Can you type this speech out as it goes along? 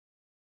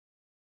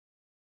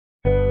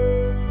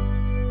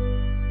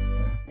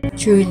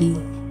Truly,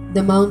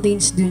 the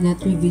mountains do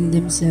not reveal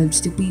themselves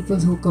to people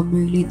who come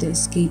merely to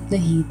escape the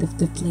heat of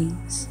the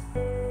plains.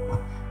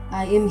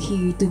 I am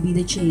here to be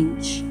the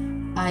change.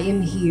 I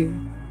am here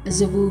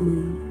as a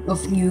woman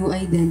of new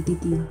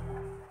identity.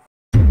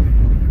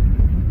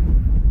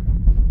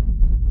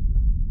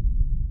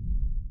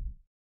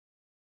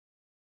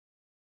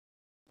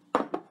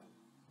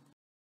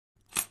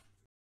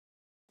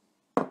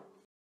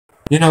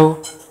 You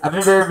know, I've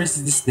been very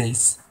busy these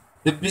days.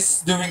 The business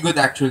is doing good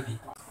actually.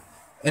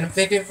 And I'm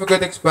thinking if we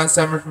could expand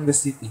somewhere from the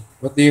city.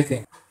 What do you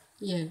think?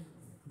 Yeah.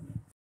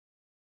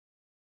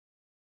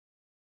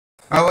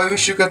 How I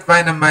wish you could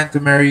find a man to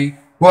marry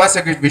who has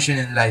a great vision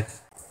in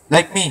life.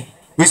 Like me,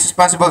 who is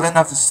responsible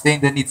enough to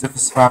sustain the needs of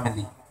his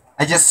family.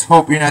 I just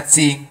hope you're not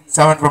seeing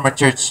someone from a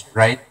church,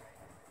 right?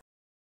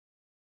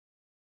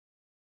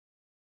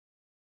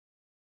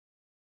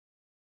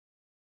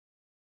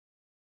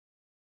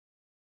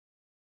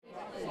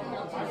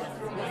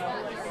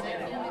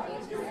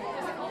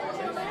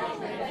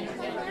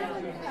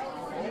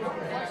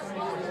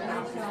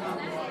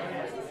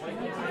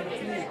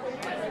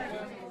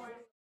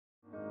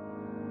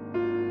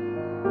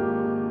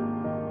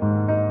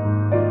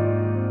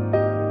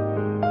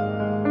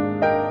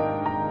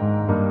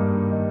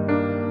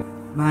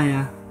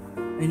 Maya,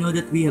 I know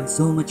that we have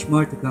so much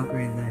more to conquer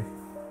in life.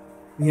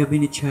 We have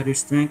been each other's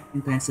strength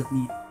in times of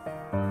need.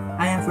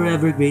 I am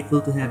forever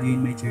grateful to have you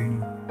in my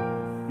journey,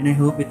 and I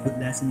hope it would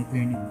last an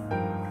eternity.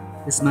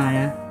 Because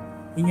Maya,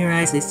 in your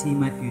eyes I see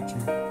my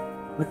future.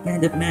 What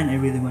kind of man I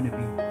really want to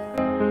be.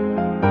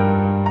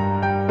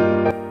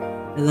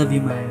 I love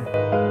you, Maya.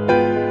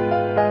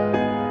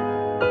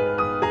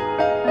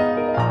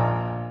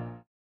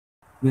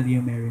 Will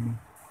you marry me?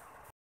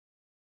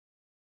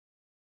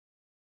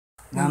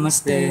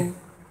 Namaste.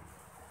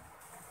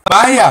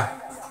 Maya!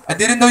 I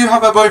didn't know you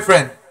have a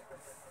boyfriend.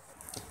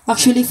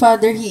 Actually,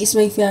 father, he is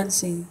my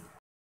fiancé.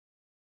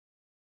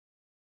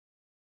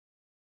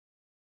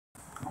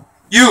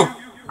 You!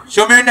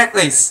 Show me your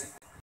necklace.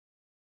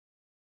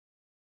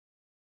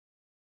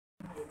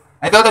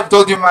 I thought I've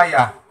told you,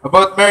 Maya,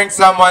 about marrying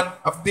someone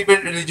of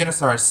different religion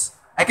as ours.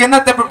 I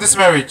cannot approve this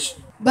marriage.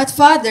 But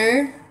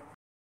father,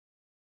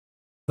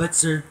 But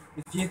sir,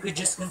 if you could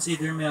just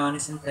consider my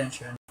honest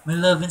intention, my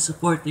love and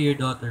support to your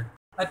daughter.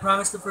 I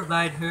promise to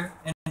provide her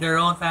and their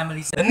own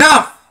families.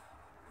 Enough!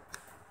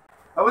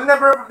 I will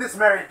never approve this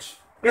marriage.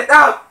 Get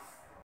out!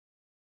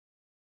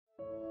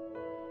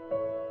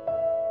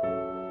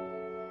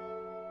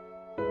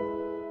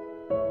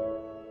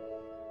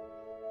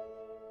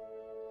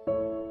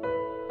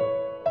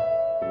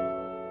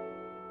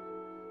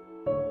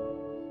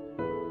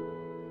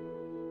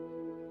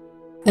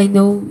 I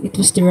know it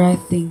was the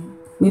right thing.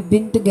 We've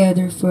been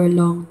together for a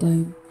long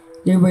time.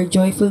 There were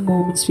joyful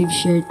moments we've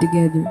shared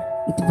together.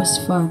 It was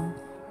fun.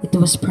 It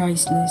was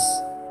priceless.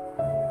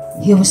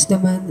 He was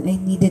the man I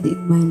needed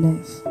in my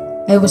life.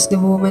 I was the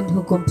woman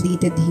who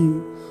completed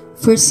him.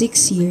 For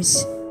 6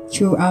 years,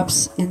 through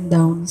ups and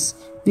downs,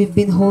 we've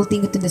been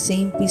holding to the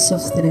same piece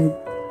of thread,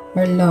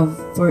 our love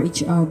for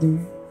each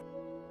other.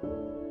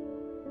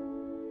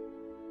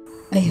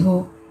 I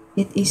hope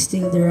it is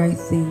still the right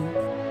thing.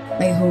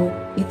 I hope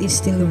it is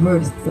still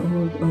worth to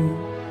hold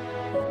on.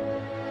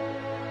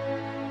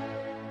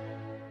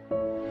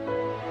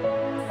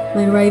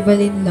 My rival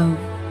in love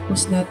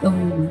was not a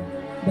woman,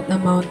 but a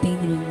mountain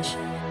range.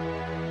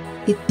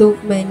 It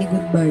took many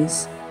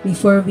goodbyes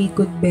before we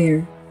could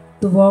bear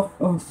to walk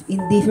off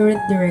in different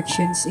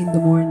directions in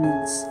the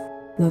mornings,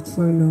 not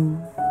for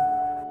long.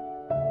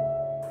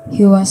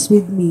 He was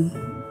with me,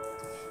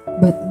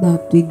 but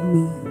not with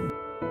me.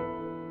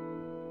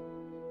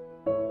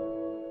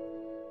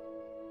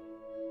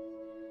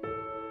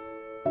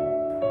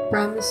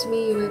 Promise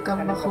me you will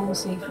come back home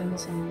safe and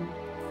sound.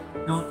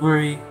 Don't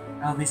worry,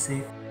 I'll be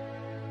safe.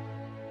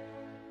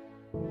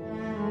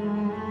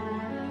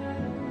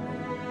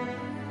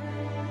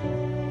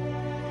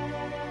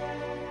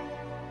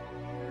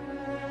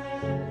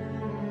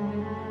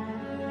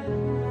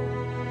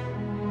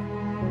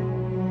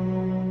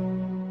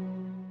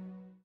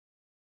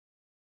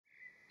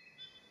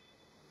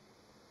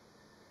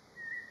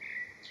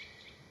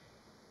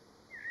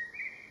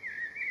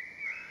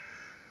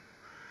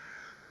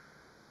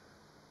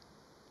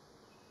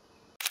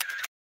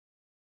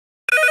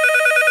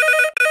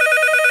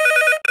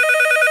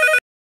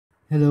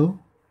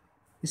 Hello?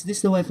 Is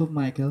this the wife of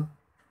Michael?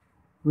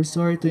 We're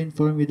sorry to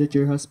inform you that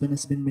your husband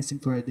has been missing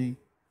for a day.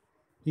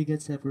 He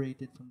got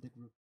separated from the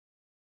group.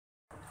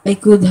 I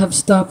could have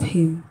stopped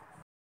him.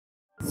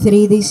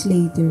 3 days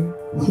later,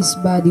 his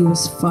body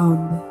was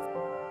found.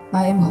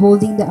 I am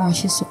holding the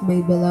ashes of my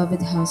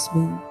beloved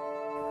husband.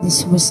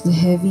 This was the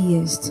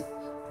heaviest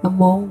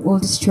among all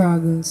the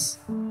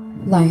struggles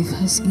life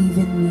has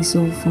given me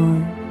so far.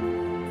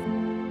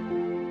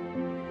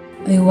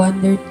 I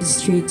wandered the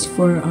streets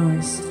for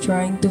hours,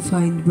 trying to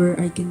find where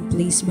I can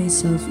place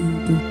myself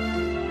into.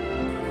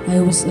 I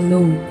was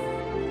alone.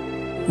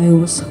 I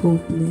was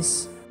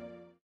hopeless.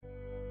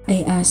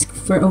 I asked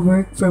for a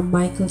work from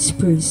Michael's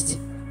priest.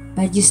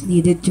 I just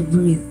needed to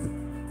breathe,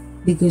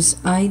 because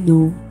I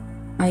know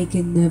I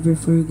can never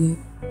forget.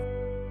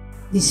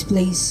 This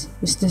place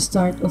was the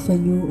start of a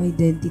new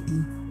identity,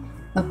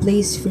 a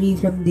place free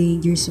from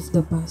dangers of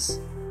the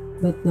past,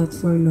 but not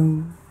for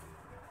long.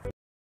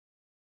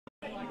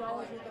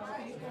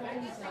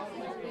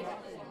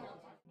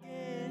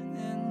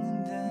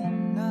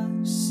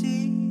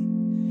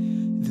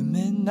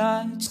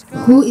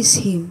 Who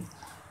is him?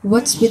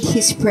 What's with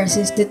his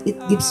presence that it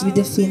gives me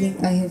the feeling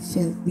I have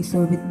felt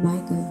before with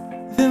Michael?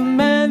 The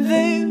man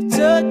they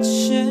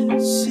touch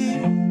and see,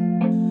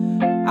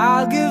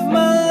 I'll give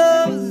my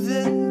love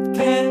that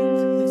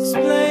can't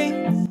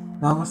explain.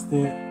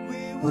 Namaste.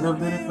 What a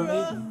beautiful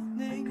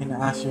lady. Can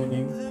I ask your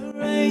name?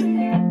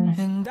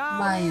 And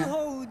Maya.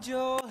 I'll hold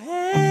your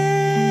hand.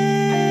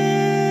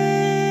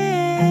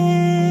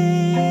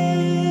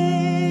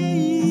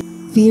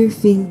 Fear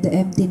filled the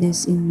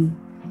emptiness in me.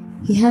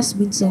 He has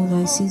been so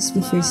nice since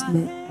we first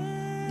met.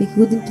 I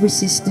couldn't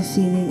resist the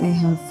feeling I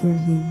have for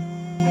him.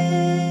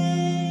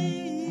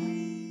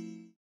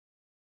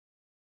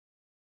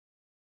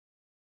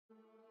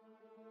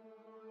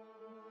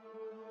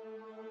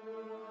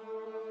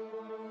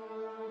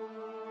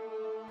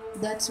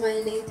 That's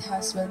my late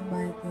husband,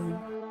 Michael.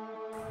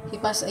 He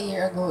passed a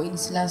year ago in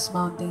his last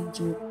mountain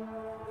trip.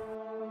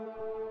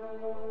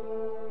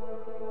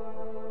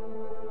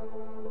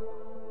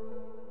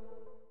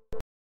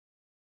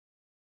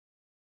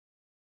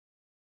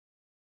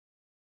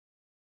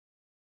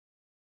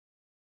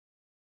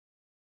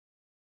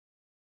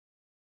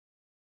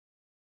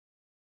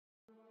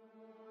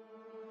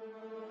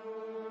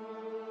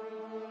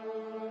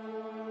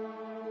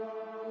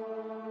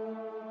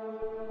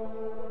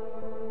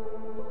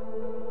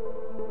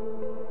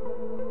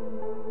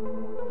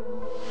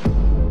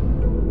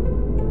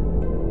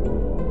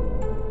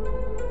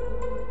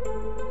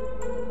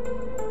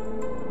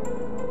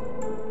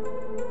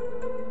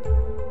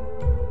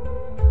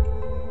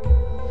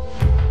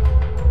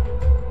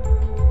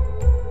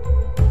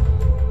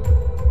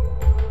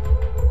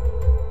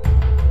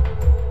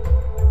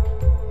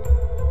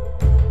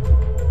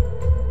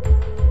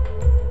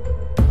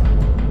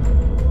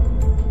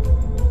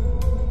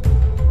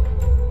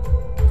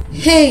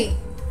 Hey!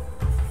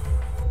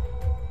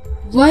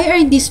 Why are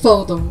in this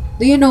photo?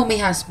 Do you know my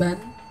husband?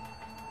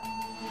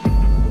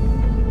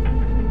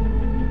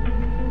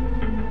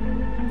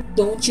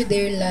 Don't you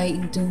dare lie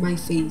into my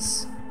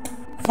face.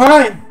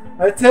 Fine!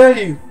 I tell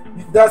you,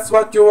 if that's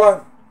what you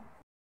want.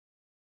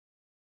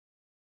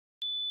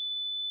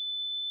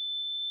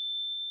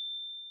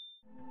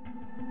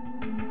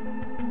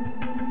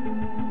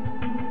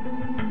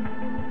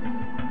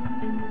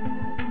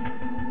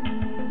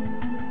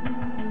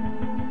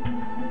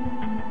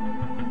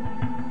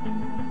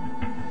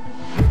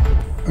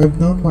 I've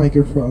known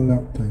Michael for a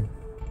long time.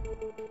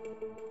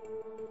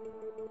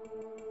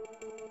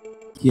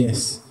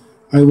 Yes,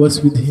 I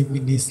was with him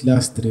in his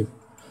last trip.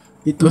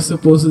 It was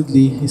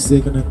supposedly his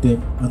second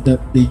attempt on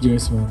that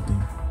dangerous mountain.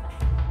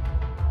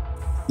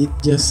 It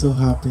just so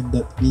happened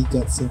that we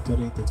got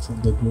separated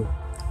from the group.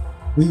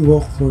 We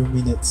walked for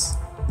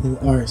minutes, then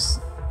hours,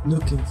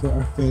 looking for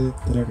our fellow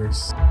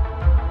trekkers.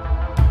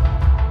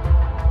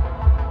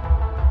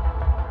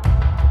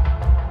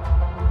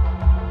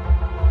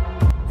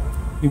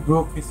 He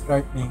broke his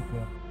right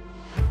ankle.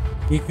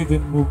 He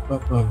couldn't move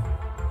at all.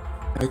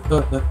 I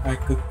thought that I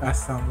could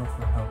ask someone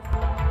for help.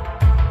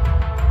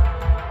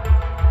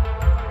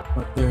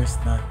 But there is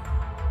none.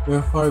 We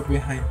are far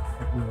behind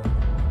everyone.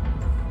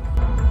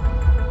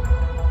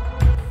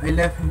 I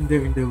left him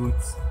there in the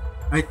woods.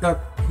 I thought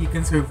he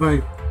can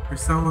survive, or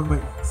someone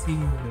might see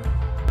him there.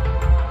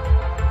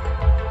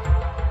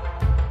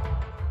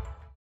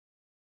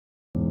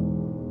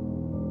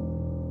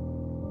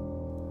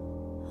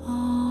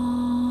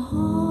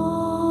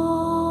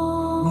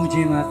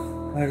 मुझे माफ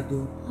कर दो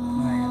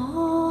माया।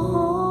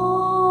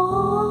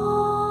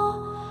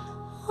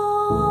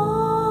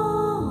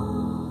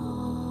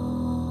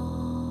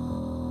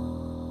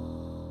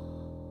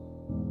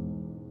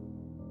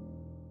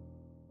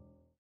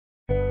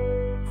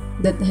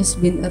 That has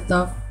been a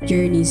tough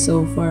journey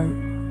so far.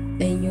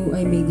 I knew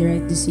I made the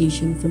right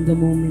decision from the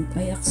moment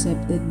I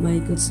accepted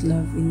Michael's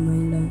love in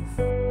my life.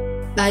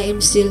 I am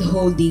still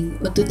holding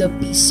onto the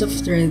piece of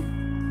thread,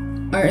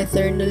 our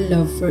eternal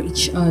love for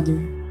each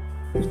other,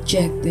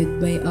 rejected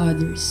by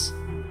others,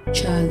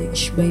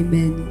 challenged by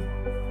many.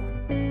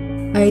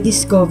 I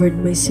discovered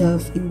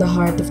myself in the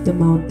heart of the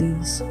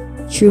mountains.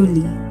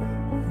 Truly,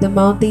 the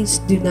mountains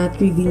do not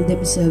reveal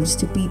themselves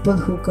to people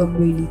who come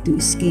merely to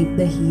escape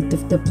the heat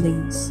of the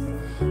plains.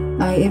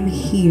 I am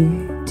here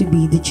to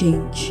be the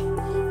change.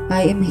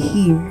 I am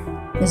here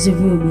as a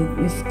woman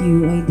with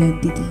new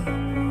identity.